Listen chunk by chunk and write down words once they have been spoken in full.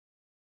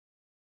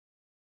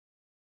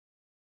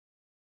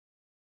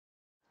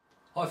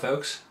Hi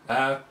folks,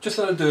 just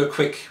thought I'd do a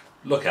quick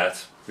look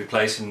at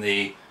replacing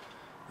the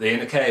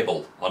inner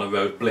cable on a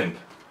Rode Blimp.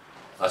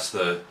 That's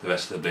the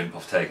rest of the blimp.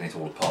 I've taken it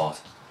all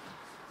apart,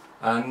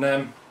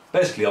 and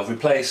basically I've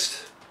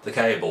replaced the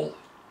cable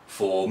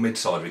for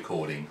mid-side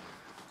recording,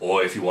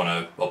 or if you want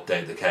to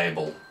update the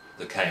cable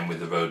that came with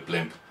the Rode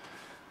Blimp.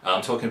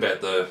 I'm talking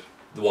about the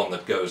one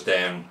that goes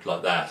down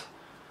like that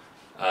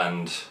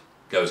and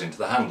goes into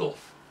the handle.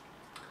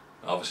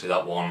 Obviously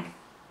that one,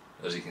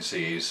 as you can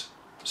see, is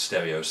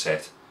stereo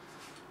set,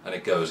 and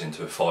it goes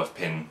into a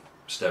 5-pin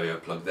stereo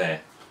plug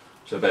there.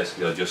 So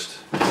basically I just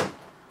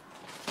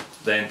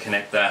then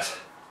connect that.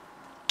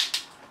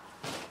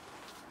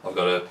 I've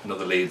got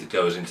another lead that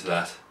goes into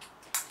that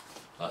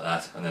like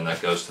that, and then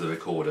that goes to the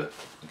recorder.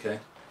 Okay,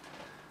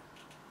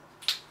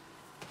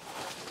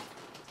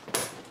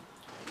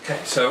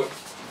 so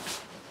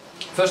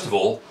first of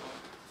all,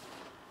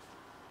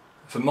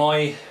 for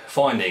my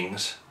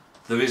findings,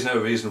 there is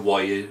no reason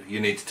why you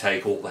need to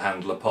take all the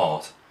handle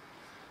apart.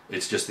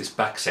 It's just this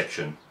back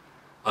section,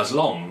 as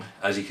long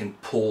as you can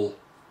pull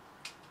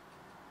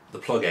the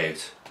plug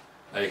out.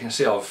 You can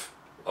see I've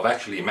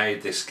actually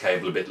made this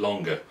cable a bit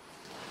longer.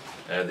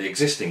 The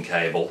existing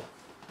cable,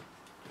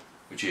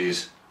 which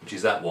is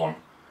that one,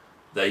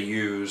 they don't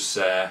use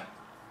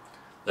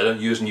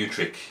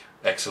Nutric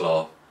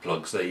XLR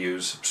plugs. They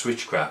use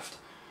Switchcraft,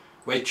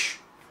 which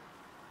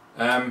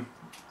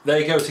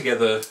they go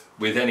together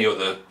with any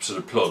other sort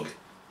of plug,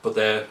 but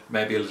they're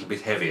maybe a little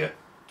bit heavier.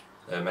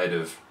 They're made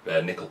of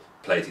nickel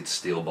plated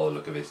steel by the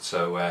look of it.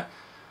 So,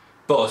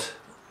 but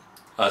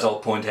as I'll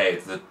point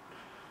out, that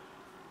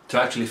to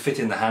actually fit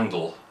in the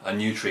handle, a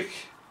Nutric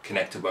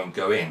connector won't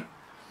go in.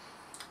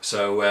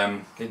 So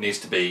it needs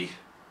to be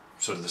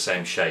sort of the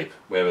same shape,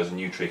 whereas a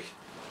Nutric,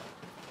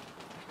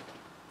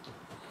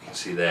 you can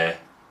see there,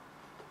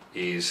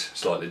 is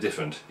slightly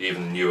different.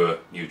 Even the newer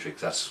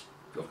Nutrics,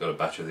 I've got a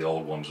batch of the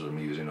old ones that I'm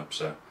using up.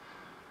 So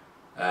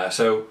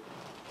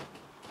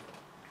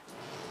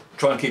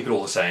try and keep it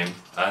all the same,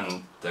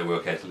 and they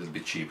work out a little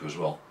bit cheaper as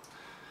well.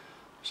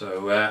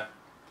 So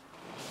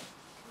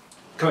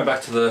coming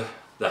back to the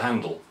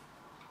handle,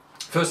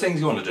 first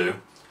things you want to do,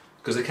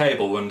 because the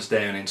cable runs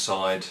down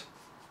inside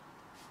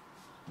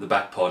the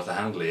back part of the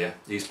handle here,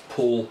 is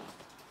pull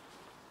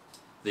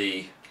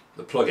the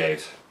plug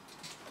out.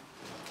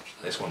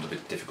 This one's a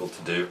bit difficult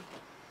to do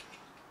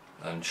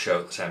and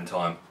show at the same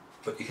time,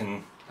 but you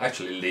can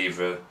actually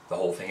lever the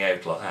whole thing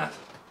out like that.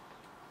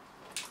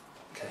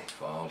 Okay, if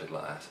I hold it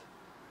like that.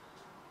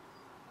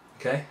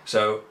 Okay,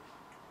 so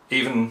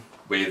even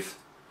with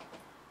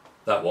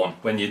that one,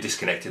 when you're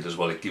disconnected as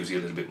well, it gives you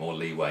a little bit more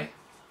leeway.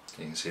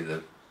 You can see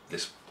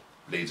this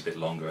lead's a bit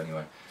longer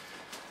anyway.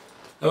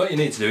 Now what you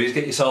need to do is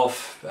get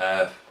yourself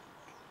a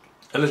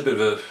little bit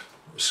of a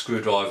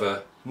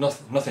screwdriver,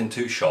 nothing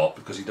too sharp,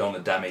 because you don't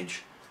want to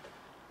damage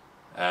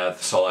the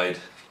side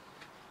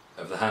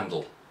of the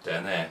handle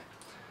down there,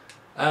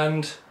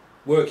 and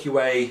work your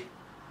way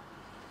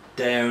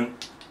down.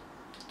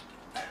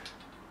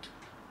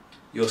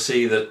 You'll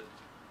see that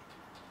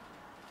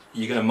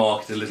you're going to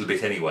mark it a little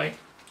bit anyway,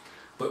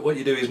 but what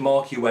you do is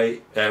work your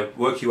way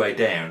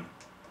down,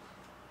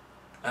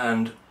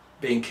 and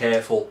being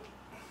careful.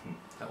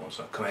 That one's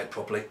not come out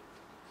properly,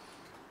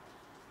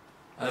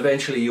 and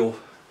eventually you'll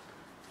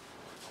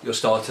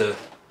start to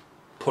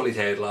pull it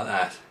out like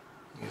that.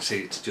 You can see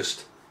it's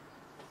just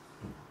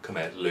come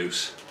out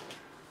loose,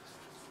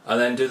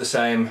 and then do the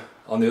same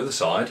on the other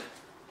side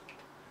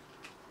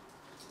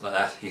like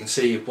that. You can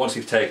see once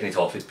you've taken it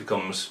off, it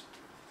becomes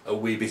a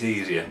wee bit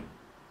easier.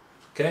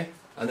 Okay,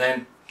 and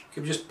then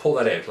you just pull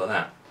that out like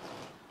that.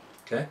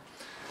 Okay,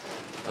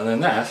 and then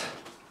that,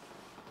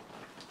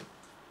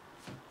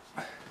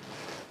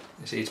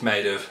 you see it's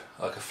made of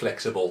like a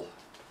flexible,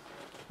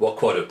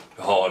 quite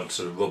a hard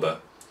sort of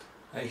rubber.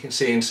 And you can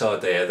see inside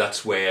there,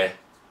 that's where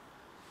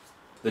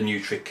the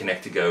Nutric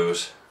connector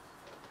goes.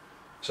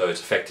 So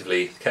it's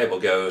effectively, the cable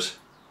goes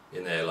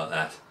in there like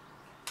that,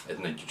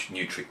 and the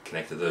Nutric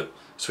connector, the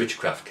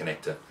Switchcraft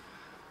connector,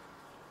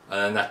 and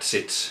then that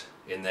sits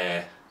in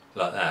there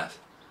like that.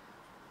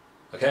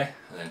 Okay,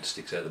 and then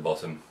sticks out the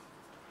bottom.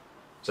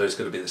 So it's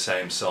got to be the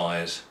same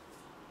size,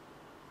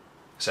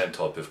 same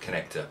type of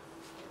connector.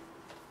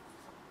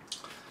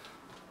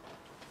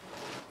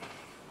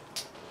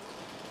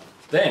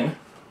 Then,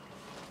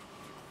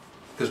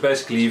 because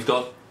basically you've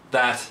got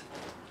that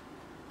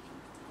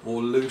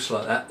all loose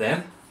like that,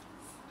 then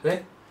see,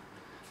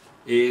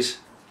 is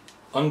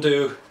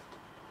undo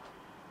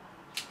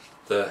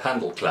the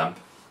handle clamp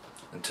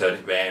and turn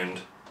it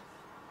round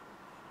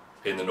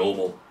in the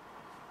normal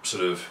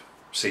sort of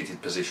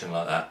seated position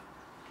like that,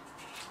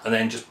 and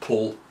then just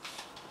pull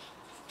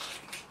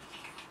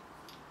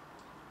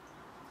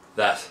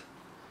that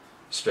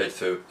straight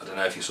through. I don't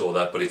know if you saw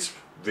that, but it's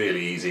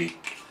really easy.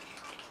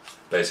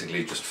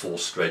 Basically just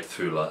falls straight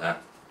through like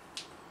that.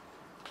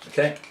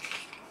 Okay,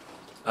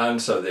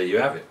 and so there you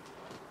have it.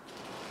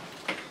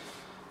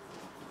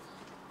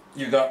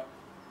 You got,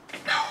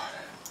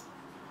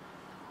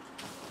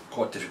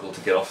 quite difficult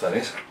to get off, that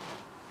is.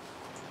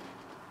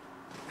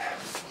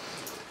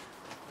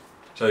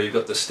 So you've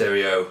got the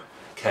stereo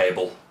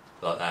cable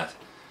like that.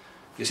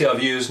 You see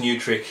I've used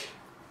Nutric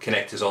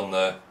connectors on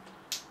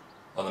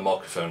the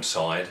microphone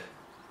side,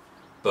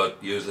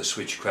 but use the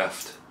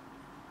switchcraft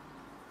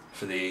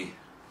for the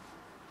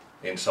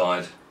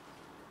inside,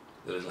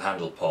 the little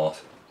handle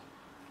part.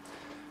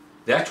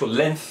 The actual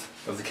length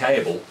of the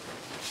cable,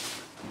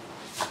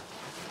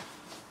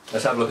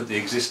 let's have a look at the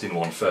existing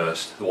one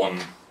first, the one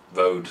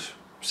Rode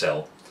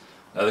cell.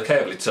 Now the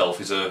cable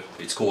itself is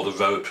it's called a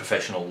Rode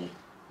Professional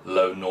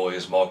Low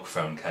Noise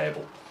Microphone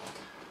cable,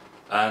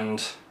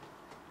 and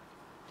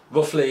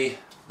roughly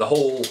the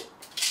whole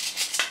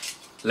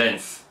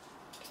length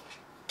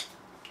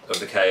of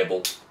the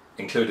cable,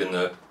 including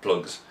the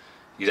plugs,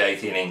 is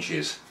 18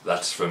 inches.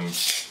 That's from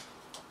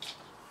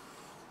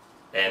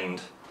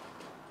end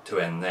to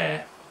end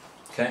there.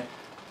 Okay.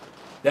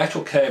 The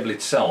actual cable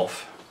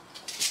itself,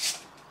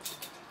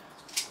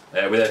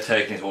 without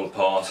taking it all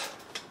apart,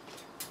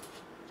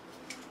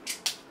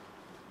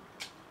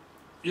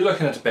 you're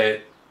looking at about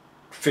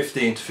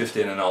 15 to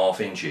 15 and a half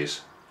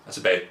inches. That's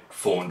about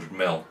 400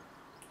 mil,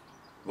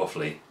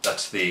 roughly.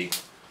 That's the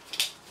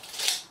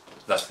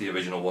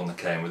original one that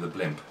came with the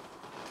Blimp.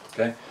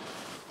 Okay.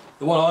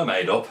 The one I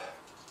made up,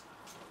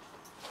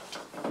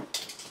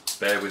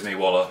 bear with me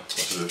while I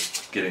sort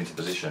of get into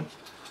position,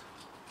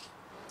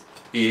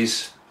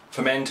 is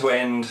from end to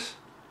end,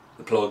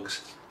 the plugs,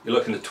 you're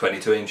looking at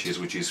 22 inches,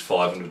 which is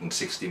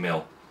 560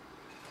 mil.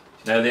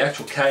 Now the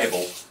actual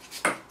cable,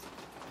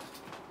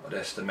 I'd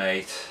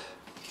estimate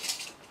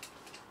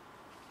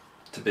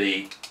to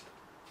be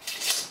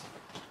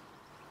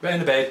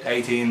around about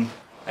 18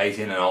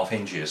 and a half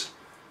inches.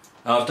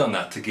 Now I've done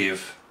that to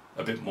give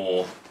a bit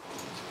more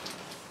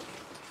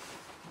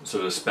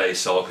sort of space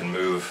so I can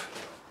move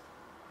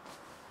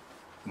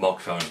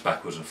microphones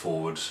backwards and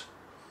forwards.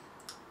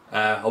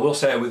 I will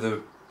say with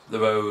the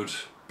Rode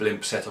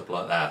Blimp setup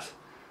like that,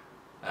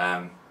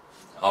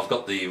 I've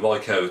got the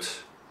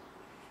Rycote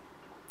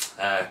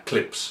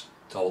clips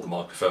to hold the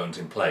microphones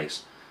in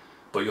place,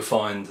 but you'll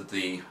find that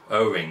the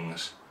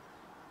O-rings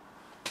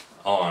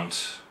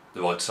aren't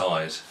the right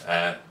size.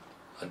 I'm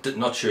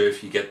not sure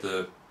if you get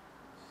the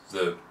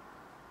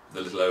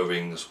little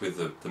O-rings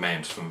with the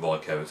mounts from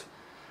Rycote,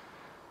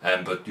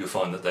 but you'll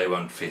find that they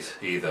won't fit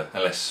either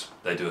unless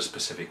they do a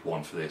specific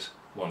one for this.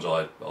 Ones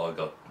I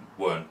got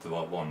weren't the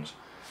right ones,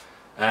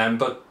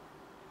 but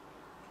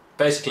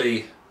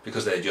basically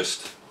because they're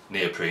just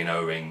neoprene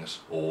O-rings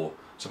or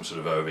some sort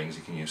of O-rings,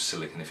 you can use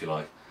silicone if you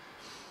like,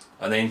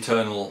 and the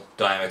internal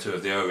diameter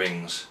of the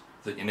O-rings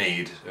that you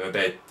need are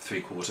about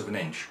 3/4 of an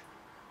inch,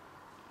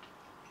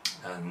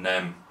 and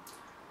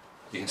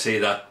you can see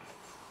that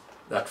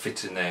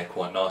fits in there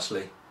quite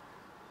nicely,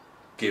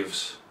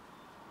 gives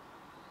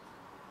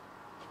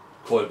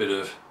quite a bit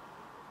of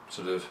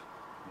sort of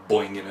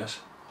boinginess,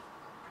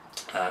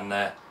 and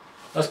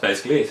that's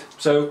basically it.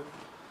 So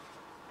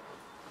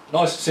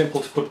nice and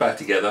simple to put back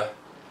together.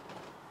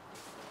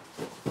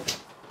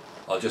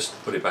 I'll just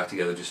put it back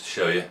together just to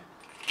show you.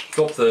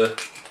 Drop the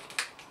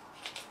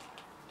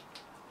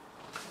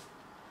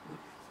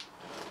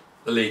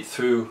lead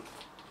through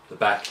the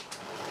back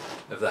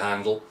of the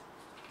handle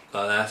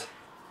like that,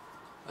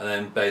 and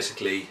then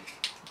basically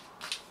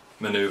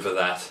maneuver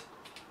that,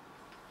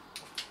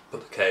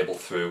 put the cable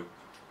through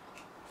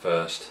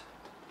first,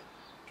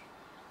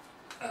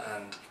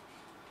 and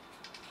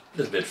a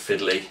little bit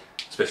fiddly,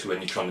 especially when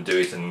you're trying to do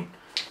it and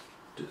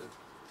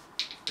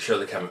show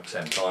the camera at the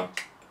same time,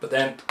 but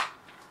then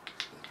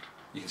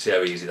you can see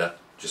how easy that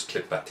just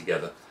clipped back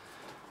together.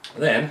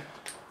 And then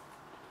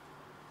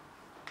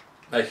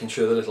making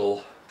sure the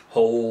little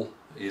hole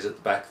is at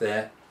the back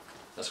there,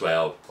 that's the way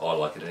I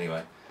like it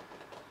anyway.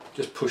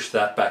 Just push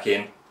that back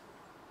in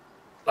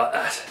like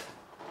that,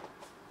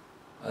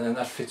 and then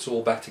that fits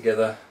all back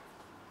together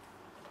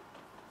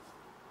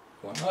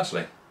quite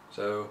nicely.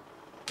 So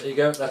there you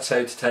go, that's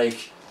how to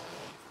take,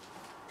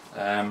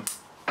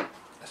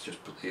 let's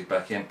just put these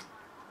back in.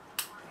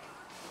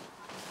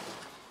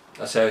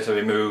 That's how to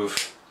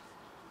remove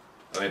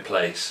or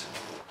replace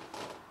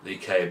the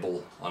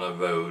cable on a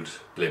Rode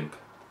Blimp.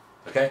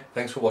 Okay,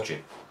 thanks for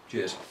watching.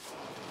 Cheers.